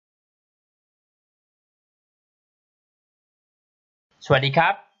สวัสดีครั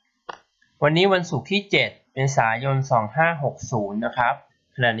บวันนี้วันศุกร์ที่7 เมษายน 2560นะครับ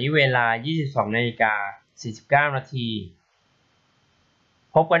ขณะนี้เวลา 22:49 นาที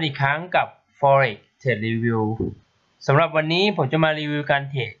พบกันอีกครั้งกับ Forex Trade Review สำหรับวันนี้ผมจะมารีวิวการ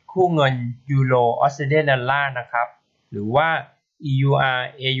เทรดคู่เงินยูโรออสเตรเลียดอลลาร์นะครับหรือว่า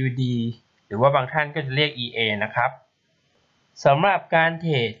EURAUD หรือว่าบางท่านก็จะเรียก EA นะครับสำหรับการเท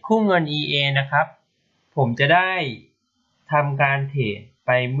รดคู่เงิน EA นะครับผมจะได้ทำการเทรดไ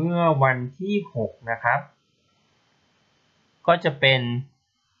ปเมื่อวันที่6นะครับก็จะเป็น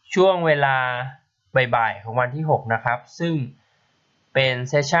ช่วงเวลาบ่ายๆของวันที่6นะครับซึ่งเป็น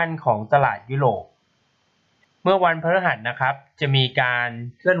เซสชั่นของตลาดยุโรปเมื่อวันพฤหัสนะครับจะมีการ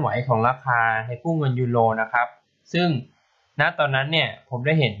เคลื่อนไหวของราคาในคู่เงินยูโรนะครับซึ่งณตอนนั้นเนี่ยผมไ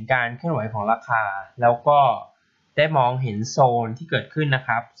ด้เห็นการเคลื่อนไหวของราคาแล้วก็ได้มองเห็นโซนที่เกิดขึ้นนะค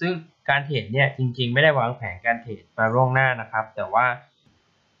รับซึ่งการเทรดเนี่ยจริงๆไม่ได้วางแผนการเทรดมาล่วงหน้านะครับแต่ว่า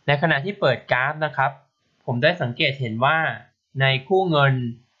ในขณะที่เปิดกราฟนะครับผมได้สังเกตเห็นว่าในคู่เงิน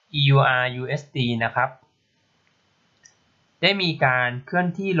EURUSD นะครับได้มีการเคลื่อน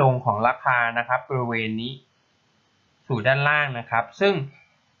ที่ลงของราคานะครับบริเวณนี้สู่ด้านล่างนะครับซึ่ง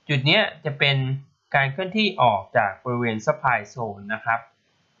จุดนี้จะเป็นการเคลื่อนที่ออกจากบริเวณ Supply Zone นะครับ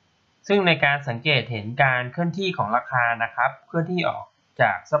ซึ่งในการสังเกตเห็นการเคลื่อนที่ของราคานะครับเคลื่อนที่ออกจ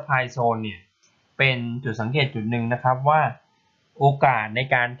าก Supply Zone เนี่ยเป็นจุดสังเกตจุดหนึ่งนะครับว่าโอกาสใน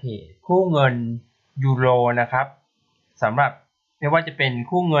การเทรดคู่เงินยูโรนะครับสำหรับไม่ว่าจะเป็น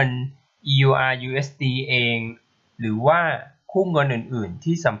คู่เงิน EURUSD เองหรือว่าคู่เงินอื่นๆ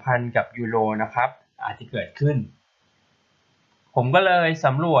ที่สัมพันธ์กับยูโรนะครับอาจจะเกิดขึ้นผมก็เลยส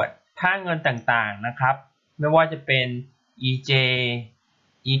ำรวจค่าเงินต่างๆนะครับไม่ว่าจะเป็น EJ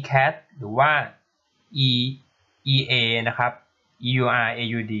ECAD หรือว่า EA นะครับ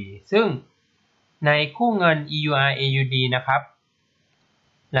EURAUD ซึ่งในคู่เงิน EURAUD นะครับ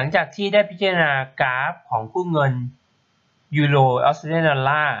หลังจากที่ได้พิจารณากราฟของคู่เงินยูโรออสเตรเลียดอล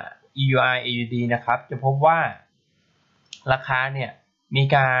ลาร์ EURAUD นะครับจะพบว่าราคาเนี่ยมี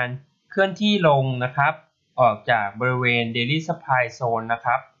การเคลื่อนที่ลงนะครับออกจากบริเวณ Daily Supply Zone นะค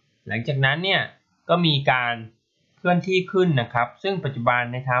รับหลังจากนั้นเนี่ยก็มีการเคลื่อนที่ขึ้นนะครับซึ่งปัจจุบัน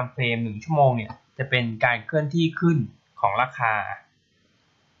ใน Time Frame 1 ชั่วโมงเนี่ยจะเป็นการเคลื่อนที่ขึ้นของราคา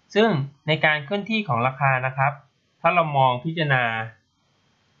ซึ่งในการเคลื่อนที่ของราคานะครับถ้าเรามองพิจารณา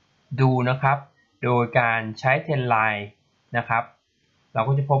ดูนะครับโดยการใช้เทรนไลน์นะครับเรา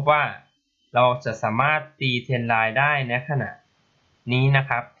ก็จะพบว่าเราจะสามารถตีเทรนไลน์ได้ในขณะนี้นะ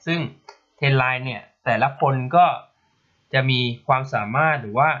ครับซึ่งเทรนไลน์เนี่ยแต่ละคนก็จะมีความสามารถห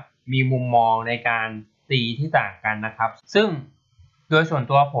รือว่ามีมุมมองในการตีที่ต่างกันนะครับซึ่งโดยส่วน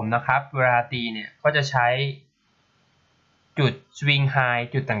ตัวผมนะครับเวลาตีเนี่ยก็จะใช้จุด Swing High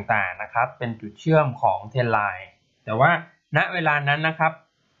จุดต่างๆนะครับเป็นจุดเชื่อมของเทรนไลน์แต่ว่าณเวลานั้นนะครับ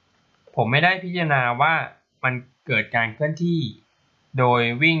ผมไม่ได้พิจารณาว่ามันเกิดการเคลื่อนที่โดย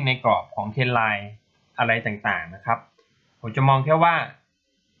วิ่งในกรอบของเทรนไลน์อะไรต่างๆนะครับผมจะมองแค่ว่า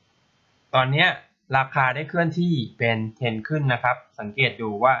ตอนนี้ราคาได้เคลื่อนที่เป็นเทรนขึ้นนะครับสังเกตดู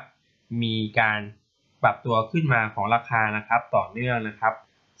ว่ามีการปรับตัวขึ้นมาของราคานะครับต่อเนื่องนะครับ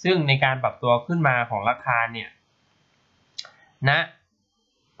ซึ่งในการปรับตัวขึ้นมาของราคาเนี่ยณ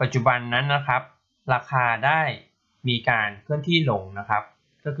ปัจจุบันนั้นนะครับราคาได้มีการเคลื่อนที่ลงนะครับ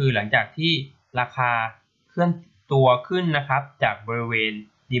ก็คือหลังจากที่ราคาเคลื่อนตัวขึ้นนะครับจากบริเวณ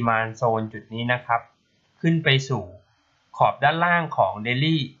Demand Zone จุดนี้นะครับขึ้นไปสู่ขอบด้านล่างของ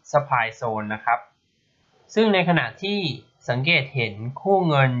Daily Supply Zone นะครับซึ่งในขณะที่สังเกตเห็นคู่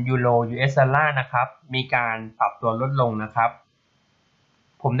เงินยูโร US ดอลลาร์นะครับมีการปรับตัวลดลงนะครับ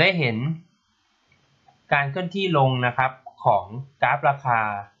ผมได้เห็นการเคลื่อนที่ลงนะครับของกราฟราคา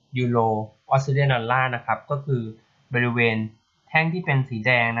ยูโรออสเตรเลียดอลลาร์นะครับก็คือบริเวณแท่งที่เป็นสีแ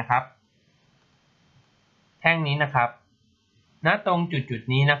ดงนะครับแท่งนี้นะครับณตรงจุด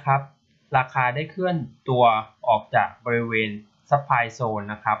นี้นะครับราคาได้เคลื่อนตัวออกจากบริเวณ Supply Zone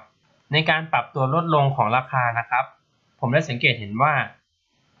นะครับในการปรับตัวลดลงของราคานะครับผมได้สังเกตเห็นว่า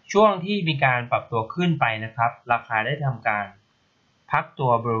ช่วงที่มีการปรับตัวขึ้นไปนะครับราคาได้ทำการพักตั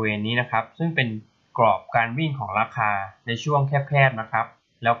วบริเวณนี้นะครับซึ่งเป็นกรอบการวิ่งของราคาในช่วงแคบๆนะครับ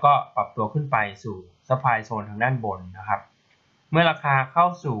แล้วก็ปรับตัวขึ้นไปสู่ Supply Zone ทางด้านบนนะครับเมื่อราคาเข้า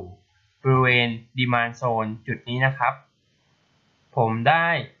สู่บริเวณ Demand Zone จุดนี้นะครับผมได้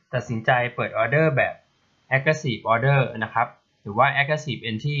ตัดสินใจเปิดออเดอร์แบบ Aggressive Order นะครับหรือว่า Aggressive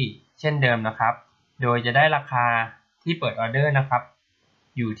Entry เช่นเดิมนะครับโดยจะได้ราคาที่เปิดออเดอร์นะครับ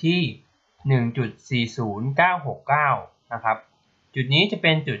อยู่ที่ 1.40969 นะครับจุดนี้จะเ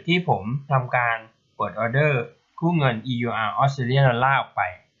ป็นจุดที่ผมทำการเปิดออเดอร์คู่เงิน EUR ออสเตรเลียดอลลาร์ออกไป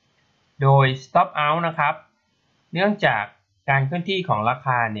โดย Stop Out นะครับเนื่องจาก การเคลื่อนที่ของราค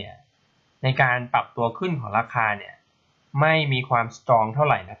าเนี่ยในการปรับตัวขึ้นของราคาเนี่ยไม่มีความสตรองเท่าไ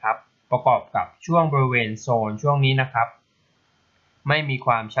หร่นะครับประกอบกับช่วงบริเวณโซนช่วงนี้นะครับไม่มีค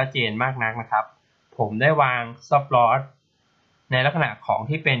วามชัดเจนมากนักนะครับผมได้วาง stop loss ในลักษณะของ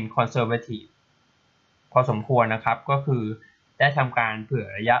ที่เป็น conservative พอสมควรนะครับก็คือได้ทำการเผื่อ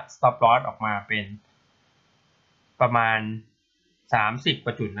ระยะ stop loss ออกมาเป็นประมาณ30 ก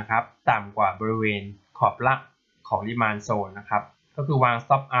ว่าจุดนะครับต่ำกว่าบริเวณขอบล่างของ demand zone นะครับก็คือวาง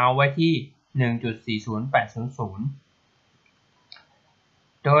stop out ไว้ที่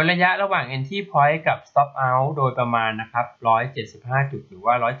 1.40800 โดยระยะระหว่าง entry point กับ stop out โดยประมาณนะครับ175 จุดหรือ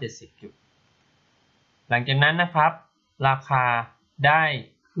ว่า170 จุดหลังจากนั้นนะครับราคาได้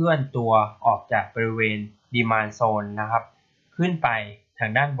เคลื่อนตัวออกจากบริเวณ demand zone นะครับขึ้นไปทา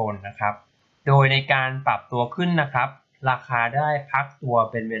งด้านบนนะครับโดยในการปรับตัวขึ้นนะครับราคาได้พักตัว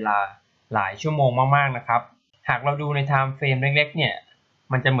เป็นเวลาหลายชั่วโมงมากๆนะครับหากเราดูใน time frame เล็กๆเนี่ย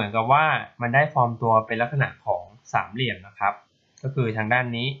มันจะเหมือนกับว่ามันได้ฟอร์มตัวเป็นลักษณะของสามเหลี่ยมนะครับก็คือทางด้าน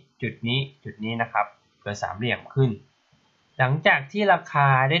นี้จุดนี้นะครับเกิดสามเหลี่ยมขึ้นหลังจากที่ราคา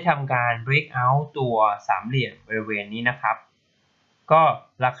ได้ทำการ break out ตัวสามเหลี่ยมบริเวณนี้นะครับก็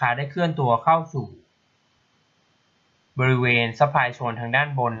ราคาได้เคลื่อนตัวเข้าสู่บริเวณ supply zone ทางด้าน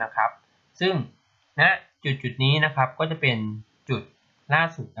บนนะครับซึ่งณจุดนี้นะครับก็จะเป็นจุดล่า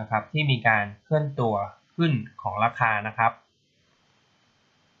สุดนะครับที่มีการเคลื่อนตัวขึ้นของราคานะครับ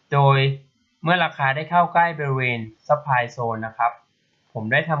โดยเมื่อราคาได้เข้าใกล้บริเวณ supply zone นะครับผม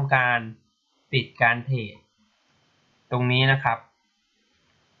ได้ทำการปิดการเทรดตรงนี้นะครับ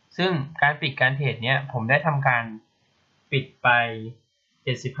ซึ่งการปิดการเทรดเนี้ยผมได้ทำการปิดไป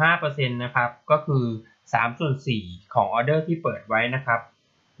 75% นะครับก็คือ3/4 ของออเดอร์ที่เปิดไว้นะครับ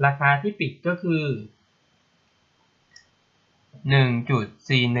ราคาที่ปิดก็คือ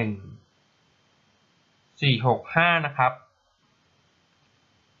 1.41465 นะครับ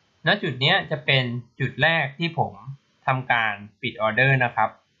ณจุดนี้จะเป็นจุดแรกที่ผมทำการปิดออเดอร์นะครับ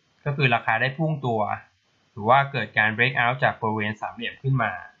ก็คือราคาได้พุ่งตัวหรือว่าเกิดการ break out จากบริเวณสามเหลี่ยมขึ้นม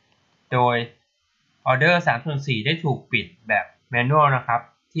าโดยออเดอร์ 3/4 ได้ถูกปิดแบบ manual นะครับ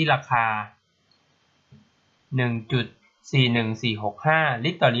ที่ราคา 1.41465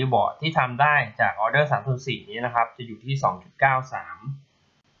 ลิตรต่อรีบอร์ดที่ทำได้จากออเดอร์ 3/4 นี้นะครับจะอยู่ที่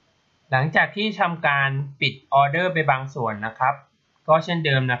 2.93 หลังจากที่ทำการปิดออเดอร์ไปบางส่วนนะครับก็เช่นเ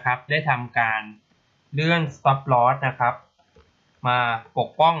ดิมนะครับได้ทำการเลื่อน stop loss นะครับมาปก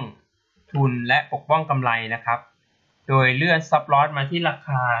ป้องทุนและปกป้องกำไรนะครับโดยเลื่อน stop loss มาที่ราค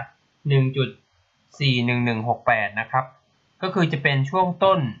า 1.41168 นะครับก็คือจะเป็นช่วง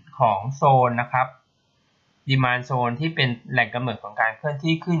ต้นของโซนนะครับ demand zone ที่เป็นแหล่งกำเนิดของการเคลื่อน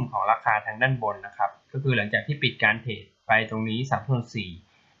ที่ขึ้นของราคาทางด้านบนนะครับก็คือหลังจากที่ปิดการเทรดไปตรงนี้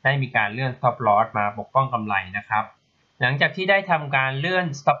 3/4 ได้มีการเลื่อน stop loss มาปกป้องกำไรนะครับหลังจากที่ได้ทำการเลื่อน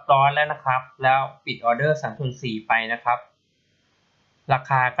stop loss แล้วนะครับแล้วปิดออเดอร์ 3/4 ไปนะครับรา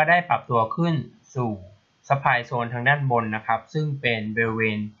คาก็ได้ปรับตัวขึ้นสู่ supply zone ทางด้านบนนะครับซึ่งเป็นบริเว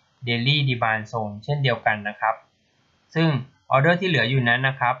ณ daily demand zone เช่นเดียวกันนะครับซึ่งออเดอร์ที่เหลืออยู่นั้น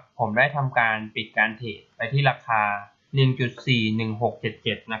นะครับผมได้ทำการปิดการเทรดไปที่ราคา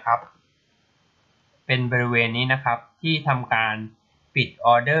 1.41677 นะครับเป็นบริเวณนี้นะครับที่ทำการปิดอ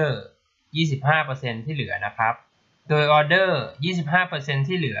อเดอร์ 25% ที่เหลือนะครับโดยออเดอร์ 25%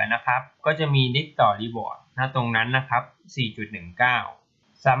 ที่เหลือนะครับก็จะมีลิตรต่อรีบอร์ดณตรงนั้นนะครับ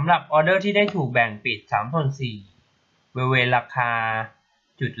 4.19 สำหรับออเดอร์ที่ได้ถูกแบ่งปิด 3/4 บริเวณราคา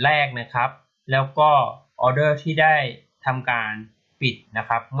จุดแรกนะครับแล้วก็ออเดอร์ที่ได้ทำการปิดนะค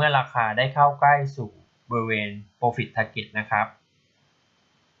รับเมื่อราคาได้เข้าใกล้สู่บริเวณ profit target นะครับ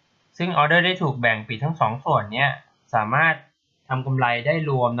ซึ่งออเดอร์ได้ถูกแบ่งปิดทั้ง2ส่วนนี้สามารถทำกำไรได้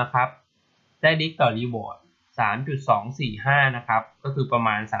รวมนะครับได้ลิตรต่อรีบอร์ด 3.245 นะครับก็คือประม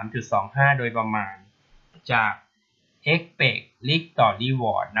าณ 3.25 โดยประมาณจาก expect ลิตรต่อรีว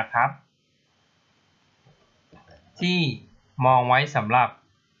อร์ดนะครับที่มองไว้สำหรับ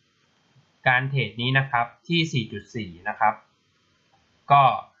การเทรดนี้นะครับที่ 4.4 นะครับก็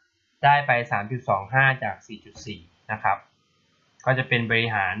ได้ไป 3.25 จาก 4.4 นะครับก็จะเป็นบริ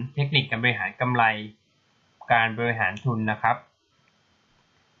หารเทคนิคการบริหารกำไรการบริหารทุนนะครับ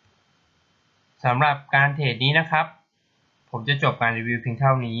สำหรับการเทรดนี้นะครับผมจะจบการรีวิวเพียงเท่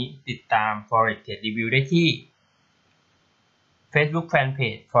านี้ติดตาม Forex Trade Review ได้ที่ Facebook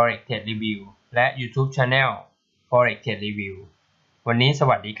Fanpage Forex Trade Review และ YouTube Channel Forex Trade Review วันนี้ส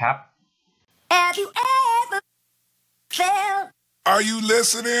วัสดีครับ Have you ever felt? Are you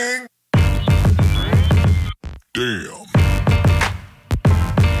listening? Damn.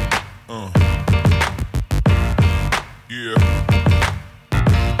 Yeah.